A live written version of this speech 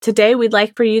Today, we'd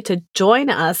like for you to join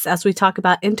us as we talk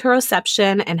about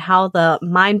interoception and how the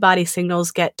mind-body signals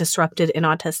get disrupted in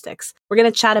autistics. We're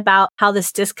going to chat about how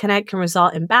this disconnect can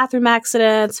result in bathroom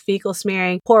accidents, fecal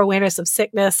smearing, poor awareness of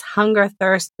sickness, hunger,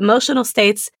 thirst, emotional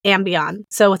states, and beyond.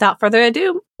 So without further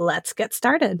ado, let's get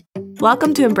started.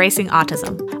 Welcome to Embracing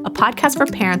Autism, a podcast for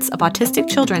parents of autistic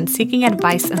children seeking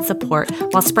advice and support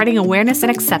while spreading awareness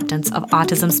and acceptance of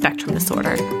autism spectrum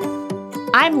disorder.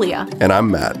 I'm Leah. And I'm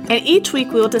Matt. And each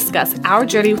week we will discuss our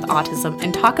journey with autism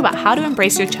and talk about how to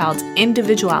embrace your child's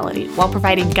individuality while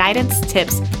providing guidance,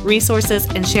 tips, resources,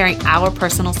 and sharing our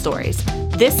personal stories.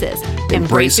 This is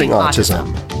Embracing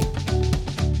Autism.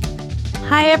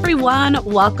 Hi, everyone.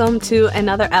 Welcome to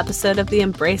another episode of the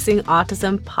Embracing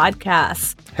Autism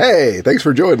podcast. Hey, thanks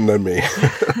for joining me.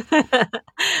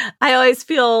 I always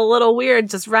feel a little weird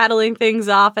just rattling things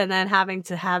off and then having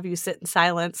to have you sit in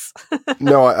silence.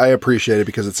 No, I appreciate it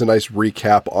because it's a nice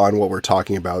recap on what we're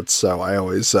talking about. So I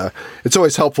always, it's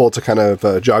always helpful to kind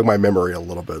of jog my memory a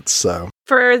little bit. So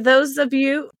for those of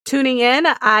you tuning in,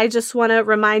 I just want to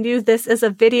remind you this is a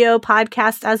video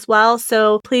podcast as well.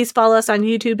 So please follow us on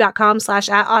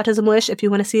youtube.com/@autismwish if you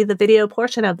want to see the video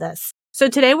portion of this. So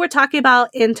today we're talking about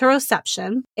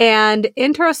interoception, and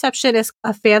interoception is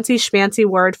a fancy schmancy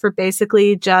word for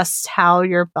basically just how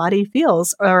your body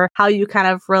feels or how you kind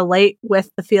of relate with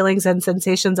the feelings and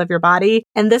sensations of your body.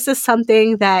 And this is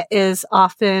something that is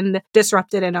often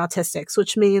disrupted in autistics,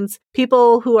 which means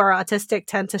people who are autistic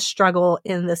tend to struggle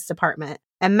in this department.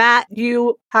 And Matt,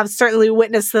 you have certainly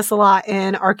witnessed this a lot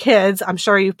in our kids. I'm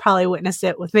sure you've probably witnessed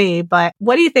it with me, but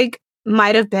what do you think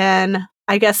might have been,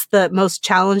 I guess, the most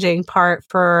challenging part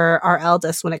for our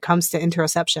eldest when it comes to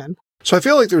interoception? So I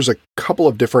feel like there's a couple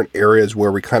of different areas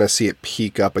where we kind of see it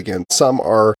peak up again. Some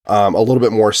are a little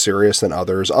bit more serious than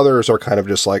others. Others are kind of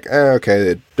just like, okay,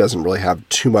 it doesn't really have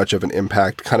too much of an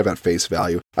impact, kind of at face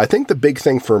value. I think the big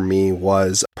thing for me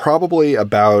was probably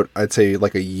about, I'd say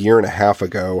like a year and a half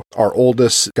ago, our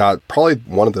oldest got probably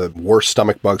one of the worst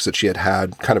stomach bugs that she had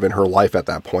had kind of in her life at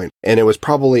that point. And it was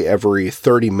probably every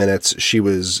 30 minutes she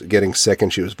was getting sick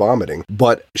and she was vomiting.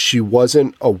 But she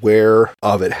wasn't aware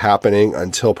of it happening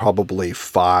until probably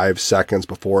 5 seconds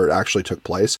before it actually took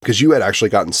place, because you had actually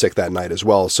gotten sick that night as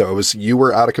well. So it was, you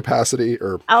were out of capacity,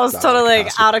 or I was totally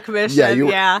out of commission.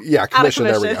 Yeah, commission.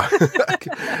 There we go.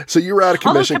 So you were out of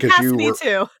commission because you were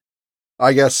too.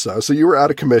 I guess so. So you were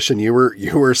out of commission. You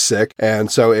were sick.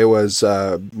 And so it was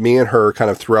me and her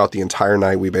kind of throughout the entire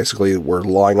night. We basically were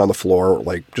lying on the floor,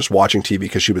 like just watching TV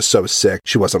because she was so sick.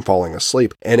 She wasn't falling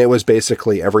asleep. And it was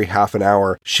basically every half an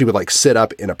hour, she would like sit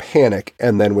up in a panic.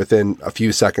 And then within a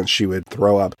few seconds, she would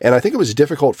throw up. And I think it was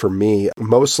difficult for me,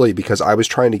 mostly because I was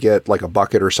trying to get like a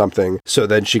bucket or something so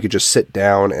then she could just sit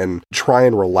down and try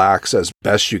and relax as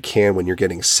best you can when you're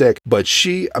getting sick. But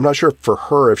I'm not sure for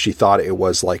her if she thought it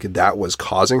was like that was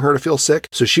causing her to feel sick.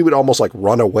 So she would almost like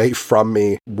run away from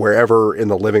me wherever in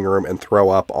the living room and throw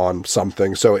up on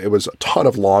something. So it was a ton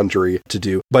of laundry to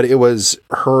do, but it was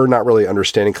her not really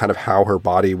understanding kind of how her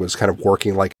body was kind of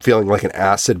working, like feeling like an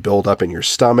acid buildup in your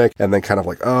stomach. And then kind of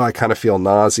like, oh, I kind of feel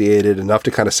nauseated, enough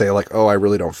to kind of say like, oh, I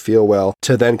really don't feel well,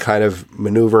 to then kind of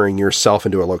maneuvering yourself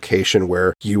into a location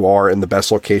where you are in the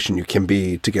best location you can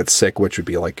be to get sick, which would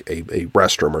be like a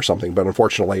restroom or something. But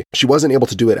unfortunately, she wasn't able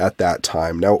to do it at that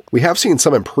time. Now, we have seen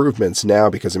some improvements now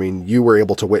because, I mean, you were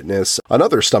able to witness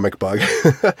another stomach bug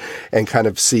and kind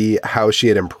of see how she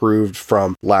had improved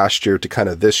from last year to kind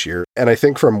of this year. And I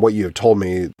think from what you have told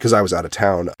me, because I was out of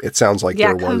town, it sounds like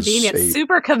there was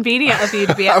super convenient of you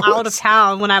to be out of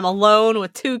town when I'm alone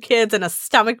with 2 kids and a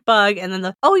stomach bug. And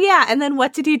then and then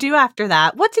what did you do after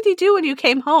that? What did you do when you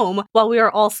came home while we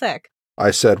were all sick? I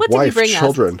said, wife,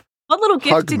 children. What little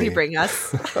gift did you bring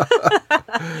us?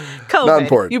 COVID. Not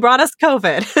important. You brought us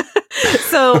COVID.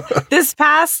 So this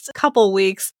past couple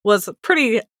weeks was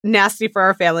pretty nasty for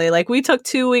our family. Like I took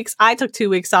 2 weeks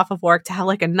off of work to have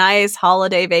like a nice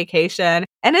holiday vacation.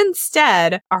 And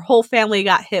instead, our whole family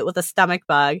got hit with a stomach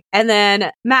bug. And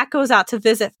then Matt goes out to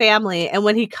visit family. And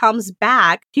when he comes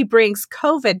back, he brings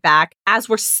COVID back as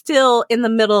we're still in the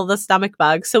middle of the stomach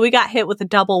bug. So we got hit with a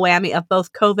double whammy of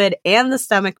both COVID and the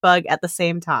stomach bug at the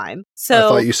same time. So I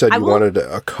thought you said you wanted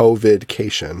a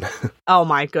COVID-cation. Oh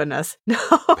my goodness. No.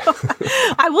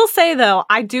 I will say though,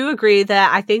 I do agree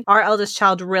that I think our eldest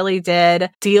child really did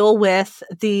deal with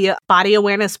the body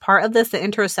awareness part of this, the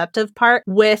interoceptive part,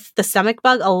 with the stomach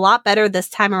bug a lot better this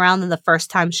time around than the first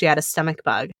time she had a stomach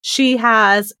bug. She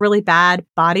has really bad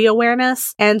body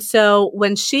awareness. And so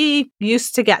when she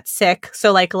used to get sick,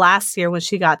 so like last year when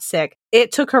she got sick,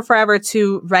 it took her forever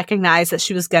to recognize that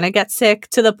she was going to get sick,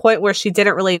 to the point where she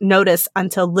didn't really notice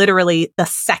until literally the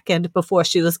second before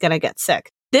she was going to get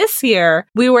sick. This year,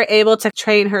 we were able to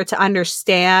train her to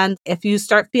understand if you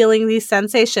start feeling these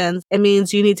sensations, it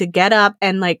means you need to get up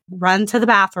and like run to the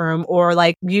bathroom or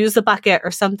like use a bucket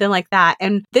or something like that.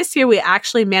 And this year, we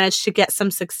actually managed to get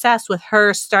some success with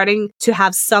her starting to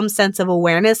have some sense of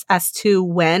awareness as to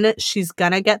when she's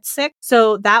gonna get sick.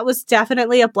 So that was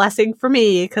definitely a blessing for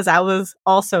me because I was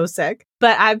also sick.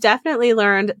 But I've definitely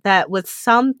learned that with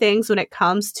some things when it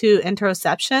comes to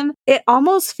interoception, it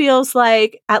almost feels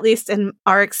like, at least in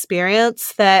our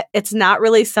experience, that it's not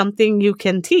really something you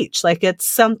can teach. Like it's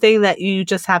something that you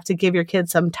just have to give your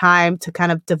kids some time to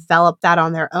kind of develop that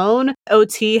on their own.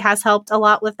 OT has helped a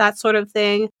lot with that sort of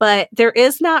thing, but there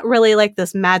is not really like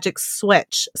this magic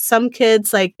switch. Some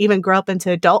kids like even grow up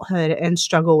into adulthood and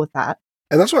struggle with that.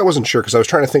 And that's why I wasn't sure, because I was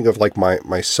trying to think of like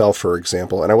myself, for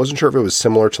example, and I wasn't sure if it was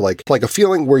similar to like a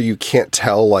feeling where you can't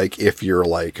tell like if you're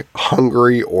like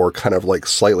hungry or kind of like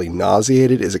slightly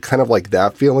nauseated. Is it kind of like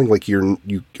that feeling, like you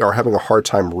are having a hard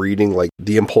time reading like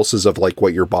the impulses of like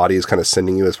what your body is kind of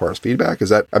sending you as far as feedback? Is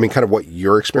that, I mean, kind of what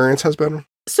your experience has been?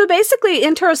 So basically,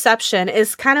 interoception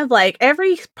is kind of like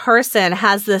every person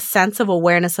has this sense of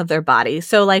awareness of their body.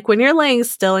 So like when you're laying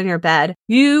still in your bed,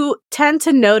 you tend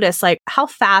to notice like how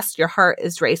fast your heart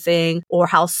is racing or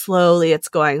how slowly it's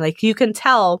going. Like you can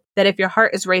tell that if your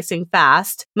heart is racing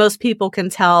fast, most people can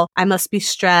tell, I must be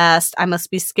stressed, I must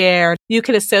be scared. You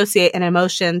can associate an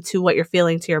emotion to what you're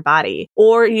feeling to your body.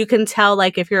 Or you can tell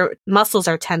like if your muscles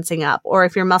are tensing up or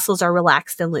if your muscles are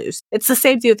relaxed and loose. It's the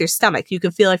same thing with your stomach. You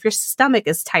can feel if your stomach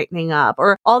is tightening up,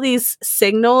 or all these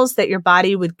signals that your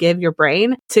body would give your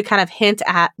brain to kind of hint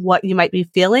at what you might be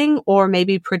feeling or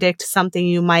maybe predict something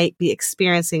you might be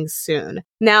experiencing soon.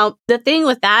 Now, the thing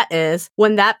with that is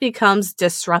when that becomes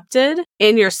disrupted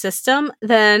in your system,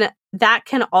 then that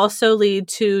can also lead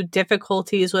to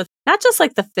difficulties with not just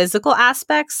like the physical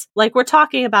aspects, like we're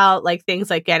talking about like things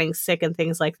like getting sick and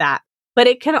things like that, but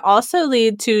it can also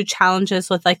lead to challenges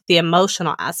with like the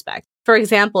emotional aspect. For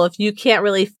example, if you can't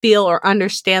really feel or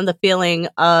understand the feeling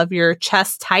of your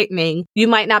chest tightening, you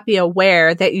might not be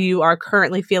aware that you are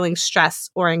currently feeling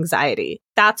stress or anxiety.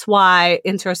 That's why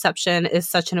interoception is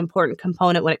such an important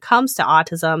component when it comes to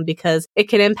autism, because it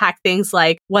can impact things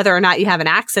like whether or not you have an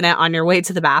accident on your way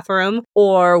to the bathroom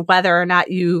or whether or not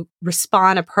you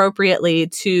respond appropriately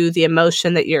to the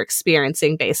emotion that you're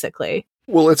experiencing, basically.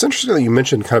 Well, it's interesting that you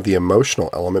mentioned kind of the emotional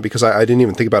element, because I didn't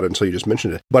even think about it until you just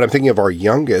mentioned it. But I'm thinking of our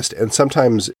youngest, and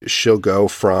sometimes she'll go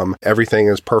from everything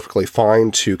is perfectly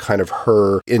fine to kind of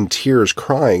her in tears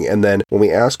crying. And then when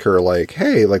we ask her like,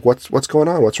 hey, like what's going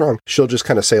on? What's wrong? She'll just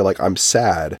kind of say like, I'm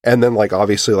sad. And then like,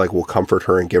 obviously like we'll comfort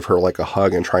her and give her like a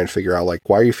hug and try and figure out like,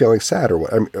 why are you feeling sad? Or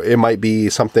what? I mean, it might be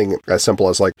something as simple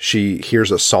as like she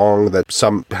hears a song that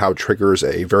somehow triggers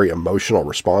a very emotional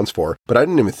response for her. But I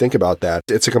didn't even think about that.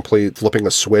 It's a complete flipping a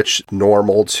switch,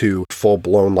 normal to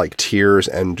full-blown like tears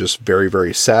and just very,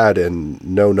 very sad and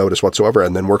no notice whatsoever.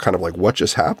 And then we're kind of like, what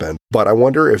just happened? But I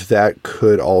wonder if that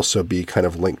could also be kind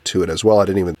of linked to it as well. I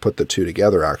didn't even put the two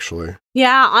together, actually.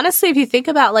 Yeah, honestly, if you think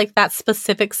about like that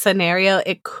specific scenario,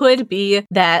 it could be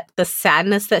that the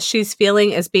sadness that she's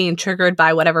feeling is being triggered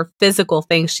by whatever physical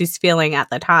thing she's feeling at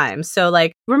the time. So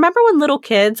like, remember when little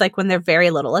kids, like when they're very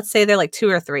little, let's say they're like 2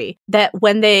 or 3, that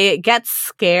when they get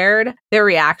scared, their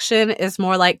reaction is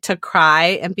more like to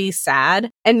cry and be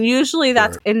sad. And usually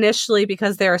that's initially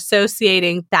because they're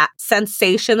associating that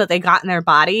sensation that they got in their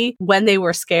body when they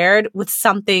were scared with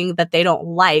something that they don't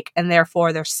like, and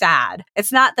therefore they're sad.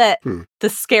 It's not that the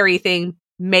scary thing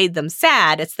made them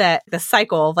sad. It's that the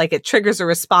cycle of like it triggers a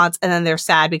response and then they're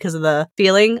sad because of the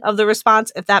feeling of the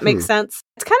response, if that makes sense.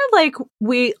 It's kind of like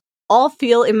we all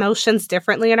feel emotions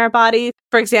differently in our body.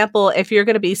 For example, if you're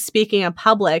going to be speaking in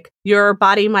public, your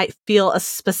body might feel a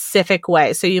specific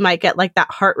way. So you might get like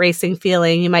that heart racing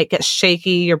feeling. You might get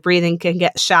shaky. Your breathing can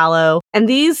get shallow. And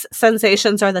these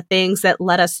sensations are the things that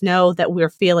let us know that we're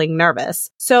feeling nervous.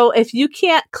 So if you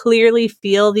can't clearly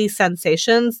feel these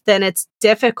sensations, then it's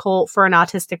difficult for an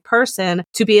autistic person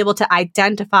to be able to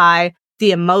identify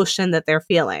the emotion that they're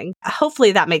feeling.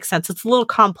 Hopefully that makes sense. It's a little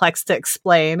complex to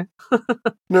explain.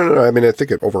 No. I mean, I think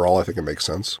it makes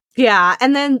sense. Yeah.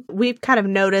 And then we've kind of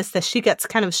noticed that she gets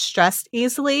kind of stressed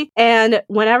easily. And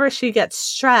whenever she gets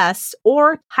stressed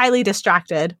or highly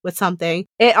distracted with something,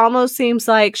 it almost seems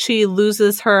like she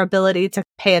loses her ability to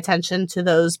pay attention to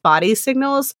those body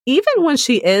signals. Even when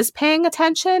she is paying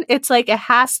attention, it's like it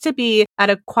has to be at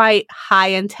a quite high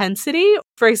intensity.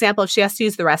 For example, if she has to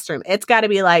use the restroom, it's got to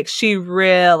be like she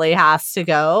really has to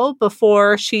go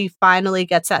before she finally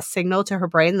gets that signal to her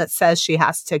brain that says she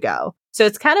has to go. So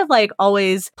it's kind of like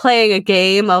always playing a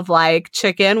game of like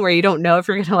chicken where you don't know if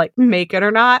you're going to like make it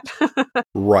or not.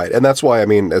 Right. And that's why, I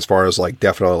mean, as far as like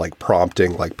definitely like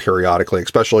prompting, like periodically,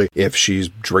 especially if she's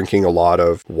drinking a lot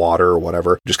of water or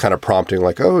whatever, just kind of prompting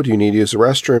like, oh, do you need to use the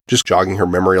restroom? Just jogging her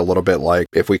memory a little bit. Like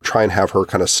if we try and have her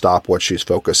kind of stop what she's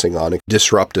focusing on and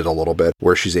disrupt it a little bit,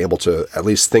 where she's able to at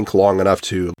least think long enough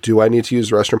to, do I need to use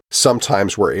the restroom?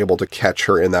 Sometimes we're able to catch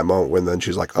her in that moment when then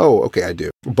she's like, oh, okay, I do.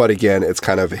 But again, it's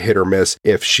kind of hit or miss.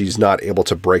 If she's not able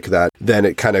to break that, then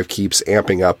it kind of keeps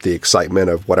amping up the excitement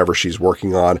of whatever she's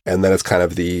working on. And then it's kind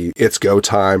of it's go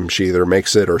time. She either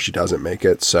makes it or she doesn't make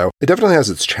it. So it definitely has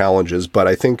its challenges, but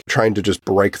I think trying to just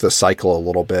break the cycle a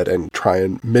little bit and try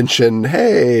and mention,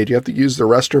 hey, do you have to use the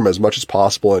restroom as much as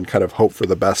possible and kind of hope for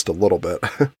the best a little bit.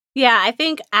 Yeah, I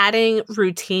think adding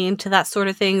routine to that sort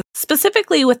of thing,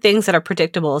 specifically with things that are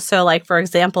predictable. So like, for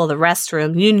example, the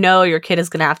restroom, you know your kid is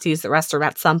going to have to use the restroom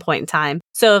at some point in time.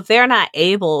 So if they're not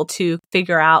able to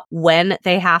figure out when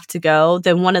they have to go,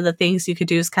 then one of the things you could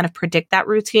do is kind of predict that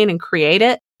routine and create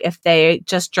it. If they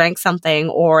just drank something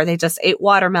or they just ate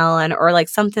watermelon or like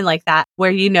something like that,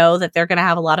 where you know that they're going to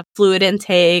have a lot of fluid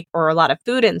intake or a lot of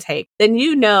food intake, then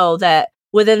you know that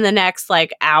within the next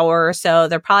like hour or so,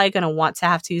 they're probably going to want to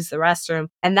have to use the restroom.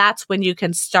 And that's when you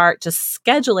can start just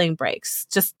scheduling breaks.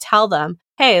 Just tell them,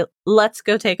 hey, let's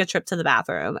go take a trip to the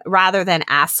bathroom, rather than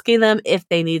asking them if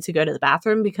they need to go to the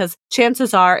bathroom, because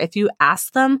chances are if you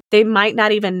ask them, they might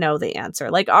not even know the answer.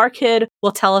 Like our kid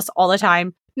will tell us all the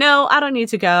time, no, I don't need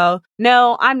to go.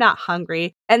 No, I'm not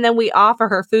hungry. And then we offer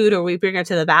her food or we bring her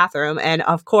to the bathroom. And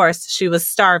of course, she was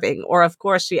starving, or of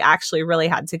course, she actually really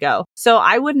had to go. So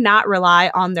I would not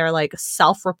rely on their like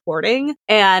self-reporting,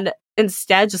 and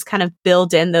instead just kind of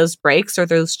build in those breaks or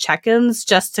those check-ins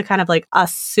just to kind of like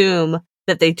assume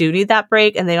that they do need that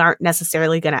break and they aren't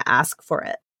necessarily going to ask for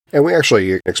it. And we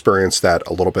actually experienced that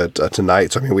a little bit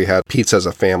tonight. So, I mean, we had pizza as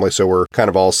a family, so we're kind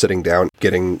of all sitting down,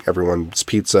 getting everyone's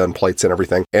pizza and plates and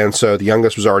everything. And so the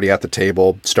youngest was already at the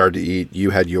table, started to eat,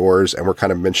 you had yours, and we're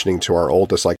kind of mentioning to our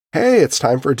oldest, like, hey, it's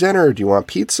time for dinner. Do you want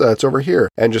pizza? It's over here.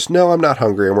 And just, no, I'm not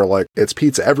hungry. And we're like, it's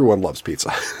pizza. Everyone loves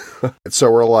pizza. And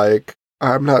so we're like,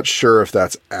 I'm not sure if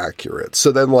that's accurate.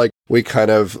 So then like we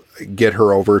kind of get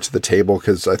her over to the table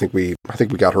because I think we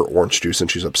got her orange juice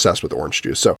and she's obsessed with orange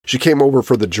juice. So she came over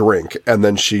for the drink and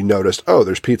then she noticed, oh,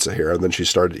 there's pizza here. And then she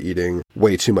started eating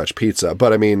way too much pizza.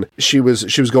 But I mean, she was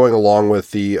going along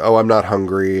with the, oh, I'm not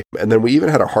hungry. And then we even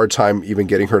had a hard time even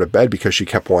getting her to bed because she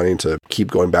kept wanting to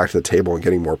keep going back to the table and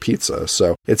getting more pizza.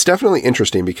 So it's definitely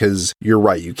interesting because you're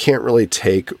right. You can't really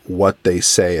take what they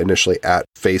say initially at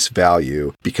face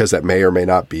value because that may or may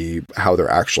not be how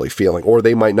they're actually feeling, or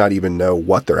they might not even know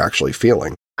what they're actually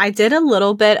feeling. I did a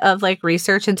little bit of like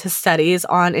research into studies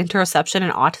on interoception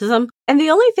and autism. And the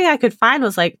only thing I could find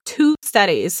was like 2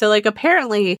 studies. So like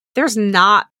apparently there's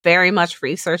not very much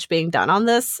research being done on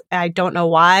this. I don't know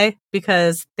why,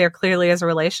 because there clearly is a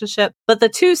relationship. But the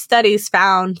 2 studies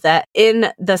found that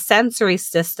in the sensory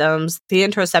systems, the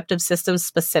interoceptive system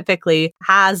specifically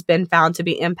has been found to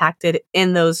be impacted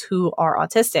in those who are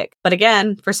autistic. But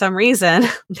again, for some reason,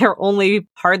 they're only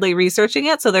hardly researching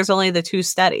it. So there's only the 2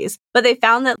 studies. But they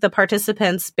found that the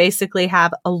participants basically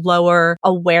have a lower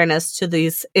awareness to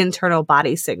these internal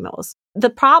body signals. The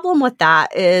problem with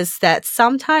that is that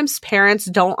sometimes parents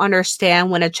don't understand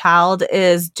when a child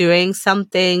is doing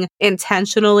something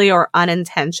intentionally or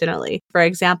unintentionally. For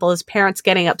example, is parents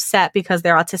getting upset because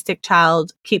their autistic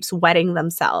child keeps wetting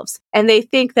themselves. And they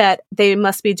think that they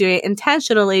must be doing it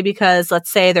intentionally because, let's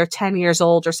say, they're 10 years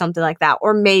old or something like that.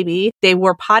 Or maybe they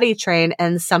were potty trained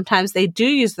and sometimes they do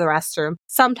use the restroom.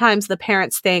 Sometimes the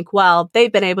parents think, well,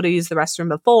 they've been able to use the restroom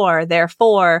before,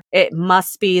 therefore it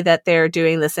must be that they're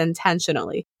doing this intentionally.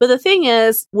 But the thing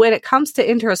is, when it comes to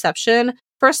interoception,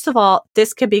 first of all,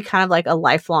 this could be kind of like a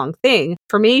lifelong thing.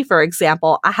 For me, for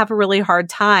example, I have a really hard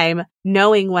time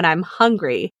knowing when I'm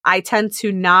hungry. I tend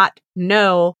to not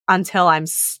know until I'm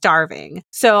starving.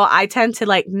 So I tend to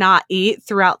like not eat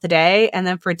throughout the day. And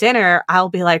then for dinner, I'll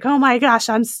be like, oh my gosh,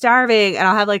 I'm starving. And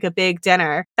I'll have like a big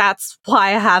dinner. That's why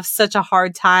I have such a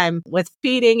hard time with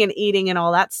feeding and eating and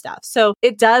all that stuff. So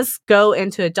it does go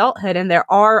into adulthood. And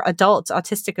there are adults,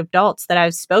 autistic adults that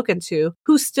I've spoken to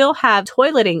who still have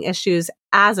toileting issues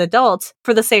as adults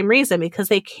for the same reason, because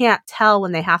they can't tell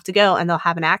when they have to go and they'll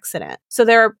have an accident. So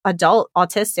there are adult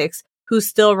autistics who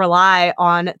still rely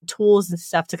on tools and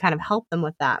stuff to kind of help them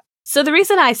with that. So the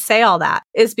reason I say all that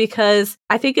is because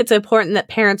I think it's important that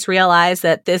parents realize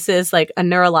that this is like a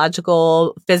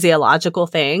neurological, physiological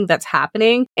thing that's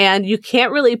happening. And you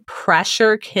can't really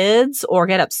pressure kids or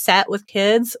get upset with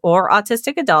kids or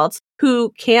autistic adults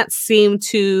who can't seem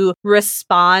to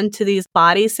respond to these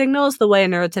body signals the way a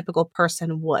neurotypical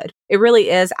person would. It really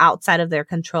is outside of their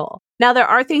control. Now, there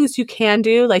are things you can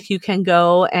do, like you can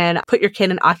go and put your kid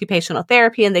in occupational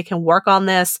therapy and they can work on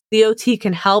this. The OT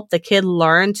can help the kid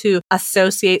learn to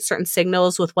associate certain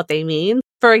signals with what they mean.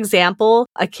 For example,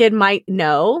 a kid might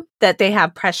know that they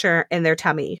have pressure in their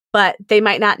tummy, but they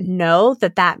might not know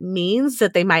that that means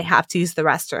that they might have to use the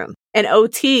restroom. An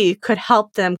OT could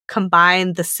help them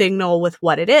combine the signal with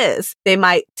what it is. They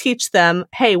might teach them,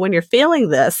 hey, when you're feeling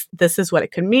this, this is what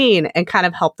it could mean, and kind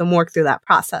of help them work through that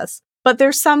process. But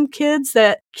there's some kids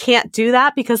that can't do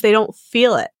that because they don't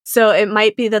feel it. So it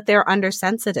might be that they're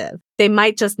undersensitive. They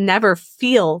might just never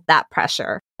feel that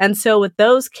pressure. And so with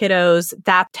those kiddos,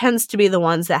 that tends to be the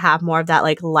ones that have more of that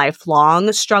like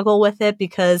lifelong struggle with it,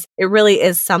 because it really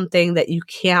is something that you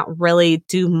can't really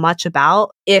do much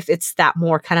about if it's that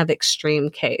more kind of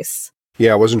extreme case.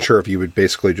 Yeah, I wasn't sure if you would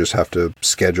basically just have to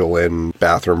schedule in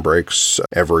bathroom breaks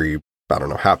every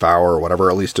half hour or whatever,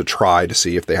 at least to try to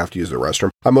see if they have to use the restroom.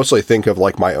 I mostly think of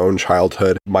like my own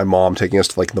childhood, my mom taking us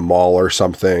to like the mall or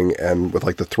something, and with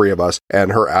like the three of us,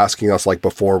 and her asking us like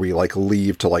before we like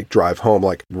leave to like drive home,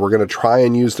 like we're going to try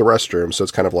and use the restroom. So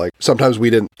it's kind of like sometimes we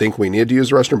didn't think we needed to use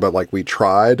the restroom, but like we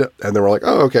tried and then we're like,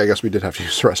 oh, okay, I guess we did have to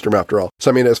use the restroom after all. So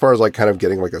I mean, as far as like kind of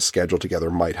getting like a schedule together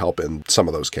might help in some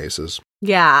of those cases.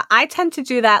 Yeah, I tend to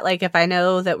do that. Like if I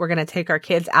know that we're going to take our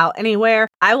kids out anywhere,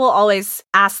 I will always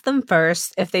ask them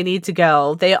first if they need to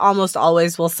go. They almost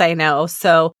always will say no.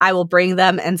 So I will bring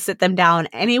them and sit them down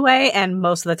anyway. And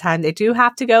most of the time they do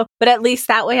have to go. But at least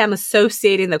that way I'm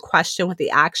associating the question with the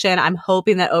action. I'm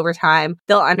hoping that over time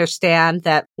they'll understand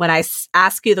that when I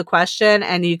ask you the question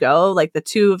and you go, like the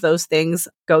two of those things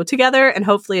go together, and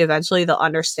hopefully eventually they'll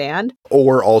understand.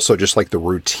 Or also just like the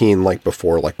routine, like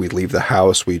before, like we leave the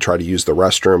house, we try to use the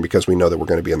restroom because we know that we're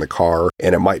going to be in the car,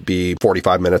 and it might be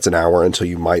 45 minutes, an hour until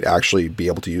you might actually be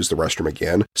able to use the restroom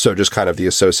again. So just kind of the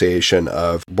association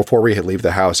of before we leave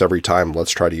the house every time,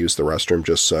 let's try to use the restroom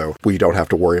just so we don't have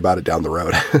to worry about it down the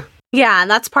road. Yeah,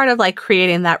 and that's part of like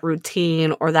creating that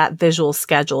routine or that visual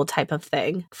schedule type of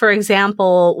thing. For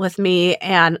example, with me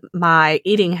and my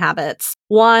eating habits,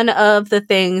 one of the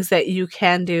things that you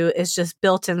can do is just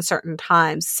built in certain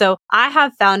times. So I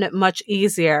have found it much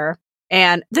easier.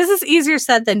 And this is easier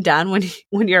said than done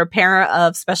when you're a parent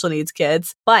of special needs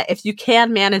kids. But if you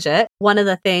can manage it, one of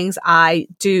the things I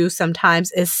do sometimes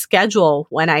is schedule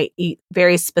when I eat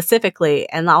very specifically.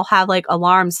 And I'll have like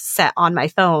alarms set on my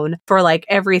phone for like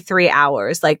every 3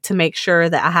 hours, like to make sure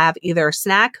that I have either a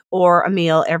snack or a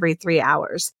meal every 3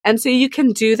 hours. And so you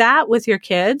can do that with your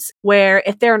kids, where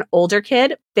if they're an older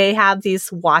kid, they have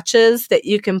these watches that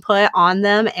you can put on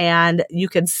them, and you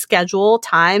can schedule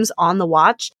times on the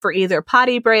watch for either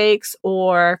potty breaks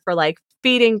or for like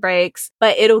feeding breaks,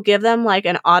 but it'll give them like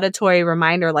an auditory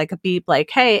reminder, like a beep, like,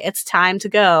 hey, it's time to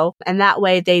go. And that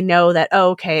way they know that,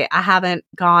 oh, okay, I haven't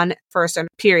gone for a certain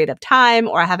period of time,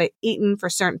 or I haven't eaten for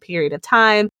a certain period of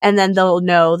time. And then they'll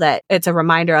know that it's a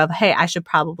reminder of, hey, I should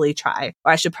probably try,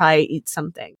 or I should probably eat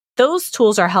something. Those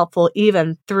tools are helpful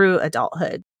even through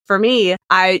adulthood. For me,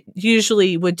 I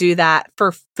usually would do that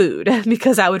for food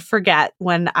because I would forget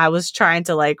when I was trying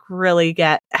to like really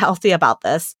get healthy about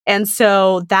this. And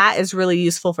so that is really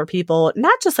useful for people,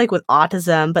 not just like with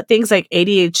autism, but things like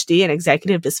ADHD and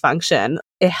executive dysfunction.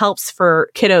 It helps for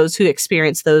kiddos who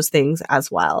experience those things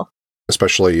as well.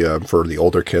 Especially for the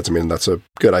older kids. I mean, that's a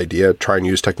good idea. Try and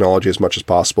use technology as much as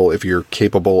possible if you're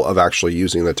capable of actually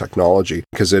using the technology,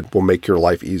 because it will make your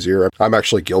life easier. I'm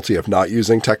actually guilty of not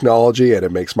using technology, and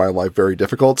it makes my life very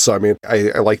difficult. So, I mean,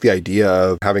 I like the idea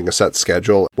of having a set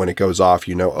schedule. When it goes off,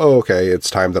 you know, oh, okay, it's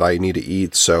time that I need to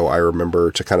eat. So I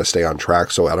remember to kind of stay on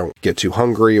track so I don't get too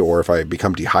hungry, or if I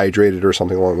become dehydrated or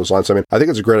something along those lines. I mean, I think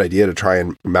it's a great idea to try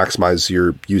and maximize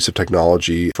your use of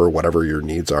technology for whatever your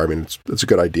needs are. I mean, it's a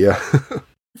good idea.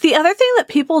 The other thing that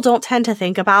people don't tend to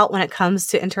think about when it comes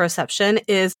to interoception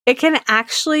is it can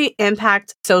actually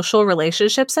impact social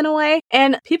relationships in a way.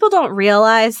 And people don't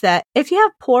realize that if you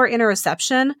have poor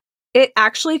interoception, it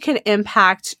actually can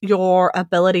impact your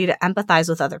ability to empathize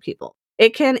with other people.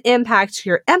 It can impact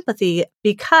your empathy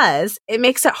because it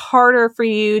makes it harder for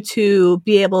you to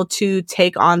be able to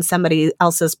take on somebody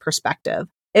else's perspective.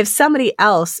 If somebody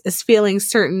else is feeling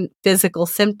certain physical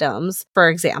symptoms, for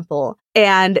example,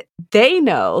 and they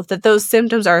know that those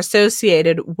symptoms are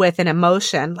associated with an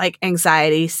emotion like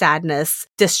anxiety, sadness,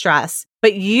 distress,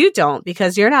 but you don't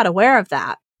because you're not aware of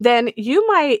that, then you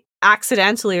might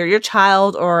accidentally, or your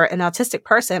child or an autistic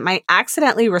person might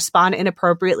accidentally respond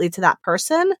inappropriately to that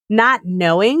person, not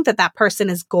knowing that that person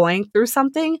is going through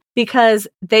something because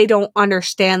they don't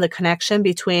understand the connection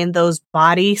between those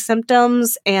body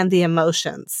symptoms and the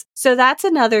emotions. So that's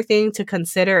another thing to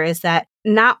consider, is that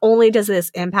not only does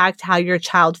this impact how your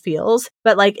child feels,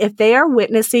 but like if they are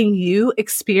witnessing you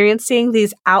experiencing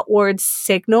these outward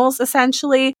signals,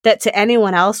 essentially, that to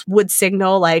anyone else would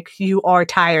signal like you are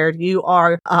tired, you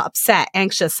are upset,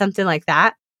 anxious, something like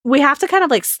that. We have to kind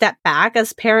of like step back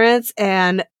as parents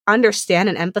and understand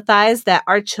and empathize that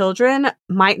our children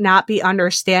might not be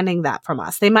understanding that from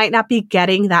us. They might not be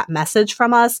getting that message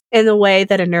from us in the way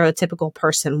that a neurotypical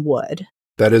person would.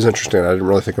 That is interesting. I didn't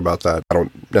really think about that. I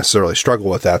don't necessarily struggle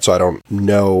with that, so I don't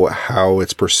know how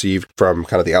it's perceived from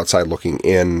kind of the outside looking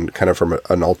in, kind of from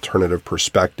an alternative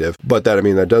perspective. But that, I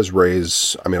mean, that does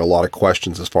raise, I mean, a lot of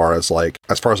questions as far as like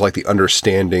the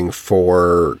understanding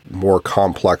for more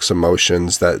complex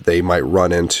emotions that they might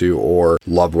run into or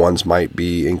loved ones might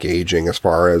be engaging, as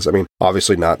far as, I mean,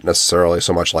 obviously not necessarily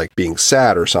so much like being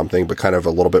sad or something, but kind of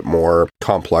a little bit more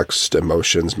complex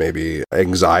emotions, maybe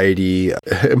anxiety,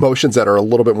 emotions that are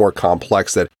a little bit more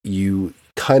complex that you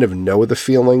kind of know the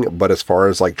feeling, but as far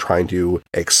as like trying to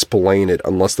explain it,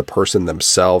 unless the person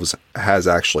themselves has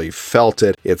actually felt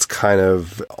it, it's kind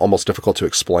of almost difficult to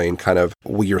explain kind of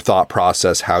your thought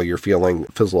process, how you're feeling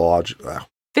physiologically.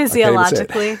 It's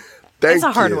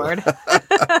a hard word.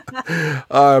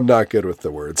 I'm not good with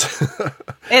the words.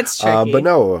 It's tricky.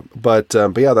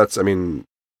 But yeah, that's, I mean,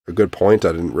 a good point.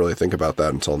 I didn't really think about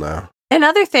that until now.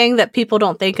 Another thing that people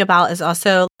don't think about is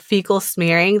also fecal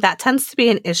smearing. That tends to be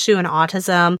an issue in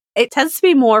autism. It tends to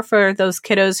be more for those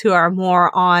kiddos who are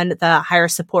more on the higher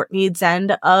support needs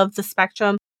end of the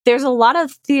spectrum. There's a lot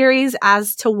of theories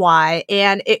as to why,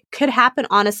 and it could happen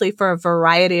honestly for a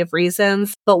variety of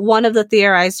reasons. But one of the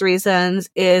theorized reasons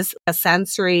is a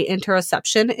sensory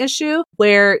interoception issue,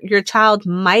 where your child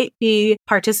might be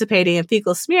participating in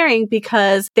fecal smearing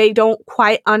because they don't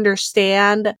quite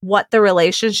understand what the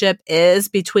relationship is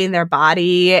between their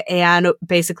body and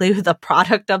basically the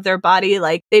product of their body.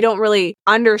 Like, they don't really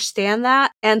understand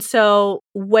that. And so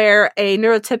where a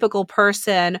neurotypical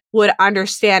person would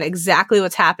understand exactly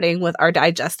what's happening with our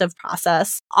digestive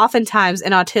process, oftentimes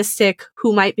an autistic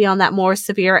who might be on that more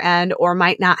severe end or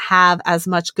might not have as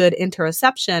much good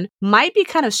interoception might be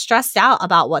kind of stressed out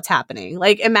about what's happening.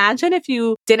 Like, imagine if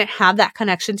you didn't have that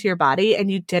connection to your body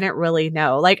and you didn't really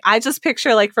know. Like, I just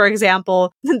picture, like, for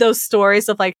example, those stories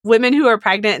of like women who are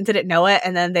pregnant and didn't know it,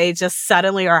 and then they just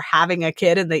suddenly are having a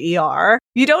kid in the ER.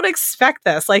 You don't expect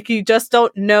this. Like, you just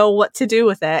don't know what to do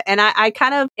with it. And I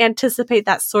kind of anticipate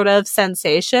that sort of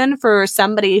sensation for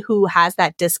somebody who has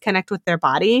that disconnect with their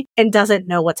body and doesn't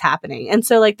know what's happening. And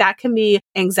so like that can be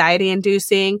anxiety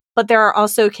inducing, but there are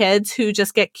also kids who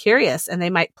just get curious and they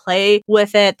might play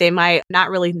with it. They might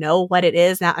not really know what it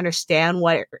is, not understand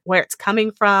where it's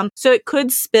coming from. So it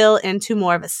could spill into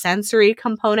more of a sensory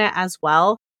component as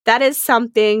well. That is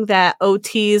something that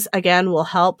OTs, again, will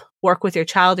help work with your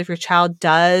child if your child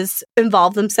does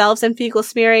involve themselves in fecal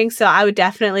smearing. So I would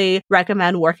definitely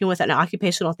recommend working with an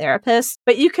occupational therapist.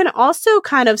 But you can also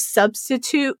kind of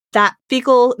substitute that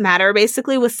fecal matter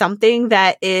basically with something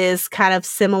that is kind of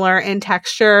similar in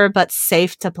texture but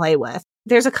safe to play with.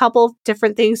 There's a couple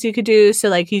different things you could do. So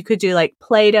like you could do like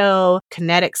Play-Doh,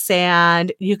 kinetic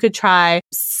sand. You could try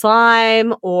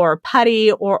slime or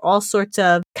putty or all sorts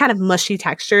of kind of mushy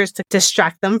textures to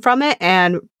distract them from it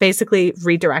and basically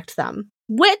redirect them.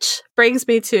 Which brings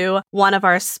me to one of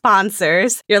our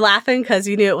sponsors. You're laughing because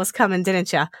you knew it was coming,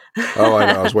 didn't you? Oh,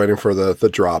 I know. I was waiting for the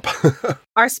drop.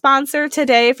 Our sponsor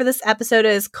today for this episode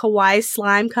is Kawaii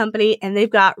Slime Company, and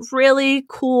they've got really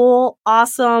cool,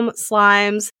 awesome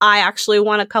slimes. I actually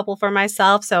want a couple for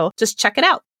myself, so just check it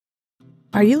out.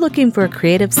 Are you looking for a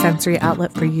creative sensory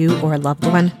outlet for you or a loved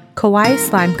one? Kawaii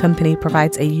Slime Company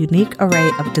provides a unique array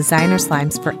of designer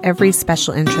slimes for every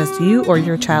special interest you or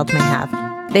your child may have.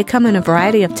 They come in a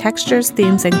variety of textures,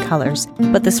 themes, and colors,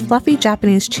 but this fluffy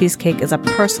Japanese cheesecake is a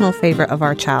personal favorite of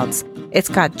our child's. It's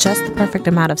got just the perfect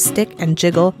amount of stick and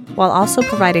jiggle while also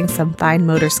providing some fine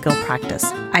motor skill practice.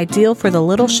 Ideal for the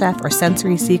little chef or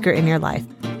sensory seeker in your life.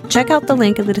 Check out the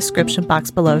link in the description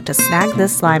box below to snag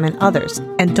this slime and others.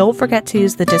 And don't forget to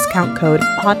use the discount code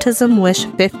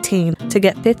AutismWish15 to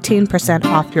get 15%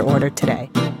 off your order today.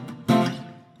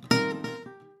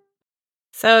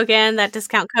 So again, that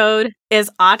discount code is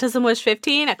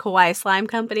autismwish15 at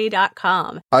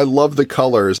kawaiislimecompany.com. I love the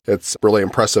colors. It's really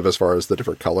impressive as far as the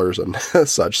different colors and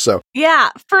such. So yeah,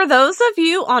 for those of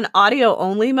you on audio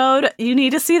only mode, you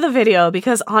need to see the video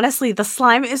because honestly, the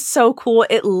slime is so cool.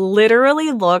 It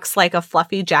literally looks like a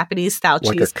fluffy Japanese style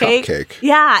like cheesecake. a cupcake.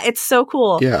 Yeah, it's so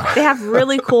cool. Yeah. They have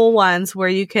really cool ones where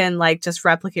you can like just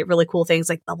replicate really cool things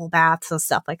like bubble baths and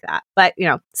stuff like that. But,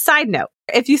 side note,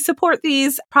 if you support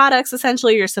these products,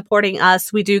 essentially you're supporting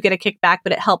us. We do get a kickback,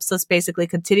 but it helps us basically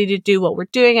continue to do what we're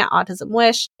doing at Autism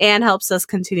Wish and helps us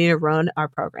continue to run our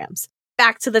programs.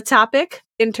 Back to the topic,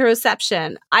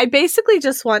 interoception. I basically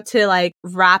just want to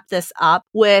wrap this up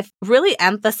with really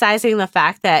emphasizing the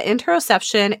fact that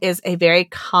interoception is a very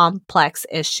complex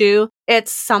issue.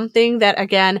 It's something that,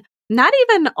 again, not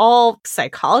even all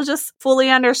psychologists fully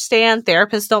understand.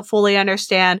 Therapists don't fully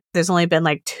understand. There's only been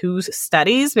 2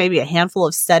 studies, maybe a handful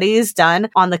of studies done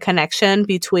on the connection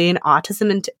between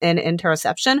autism and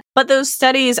interoception. But those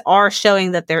studies are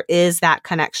showing that there is that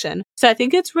connection. So I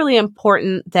think it's really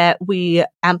important that we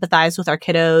empathize with our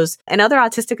kiddos and other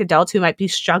autistic adults who might be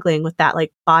struggling with that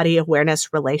body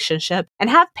awareness relationship and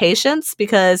have patience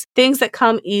because things that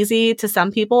come easy to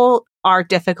some people are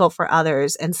difficult for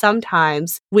others. And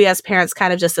sometimes we as parents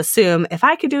kind of just assume, if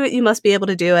I could do it, you must be able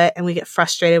to do it. And we get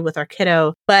frustrated with our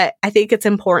kiddo. But I think it's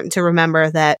important to remember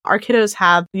that our kiddos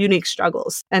have unique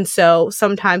struggles. And so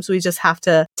sometimes we just have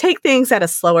to take things at a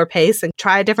slower pace and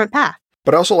try a different path.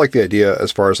 But I also like the idea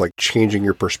as far as changing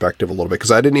your perspective a little bit,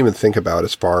 because I didn't even think about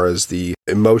as far as the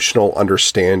emotional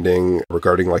understanding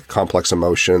regarding complex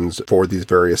emotions for these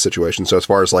various situations. So as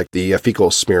far as the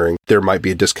fecal smearing, there might be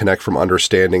a disconnect from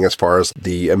understanding as far as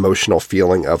the emotional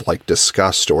feeling of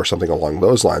disgust or something along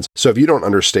those lines. So if you don't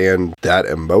understand that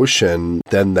emotion,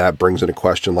 then that brings into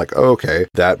question oh, okay,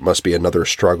 that must be another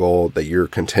struggle that you're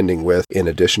contending with in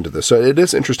addition to this. So it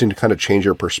is interesting to kind of change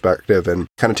your perspective and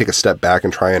kind of take a step back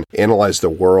and try and analyze the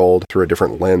world through a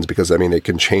different lens, because it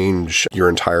can change your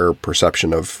entire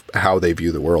perception of how they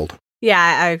view the world. Yeah,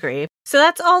 I agree. So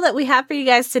that's all that we have for you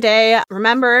guys today.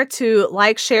 Remember to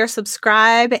like, share,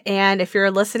 subscribe. And if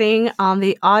you're listening on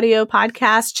the audio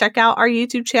podcast, check out our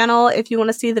YouTube channel if you want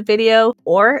to see the video,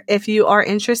 or if you are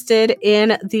interested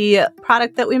in the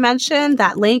product that we mentioned,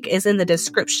 that link is in the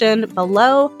description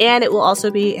below, and it will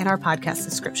also be in our podcast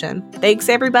description. Thanks,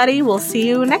 everybody. We'll see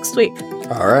you next week.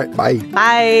 All right. Bye.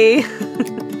 Bye.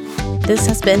 This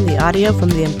has been the audio from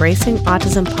the Embracing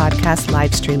Autism podcast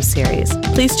live stream series.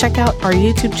 Please check out our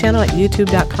YouTube channel at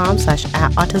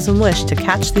youtube.com/@autismwish to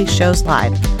catch these shows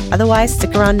live. Otherwise,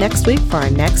 stick around next week for our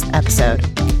next episode.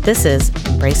 This is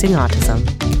Embracing Autism.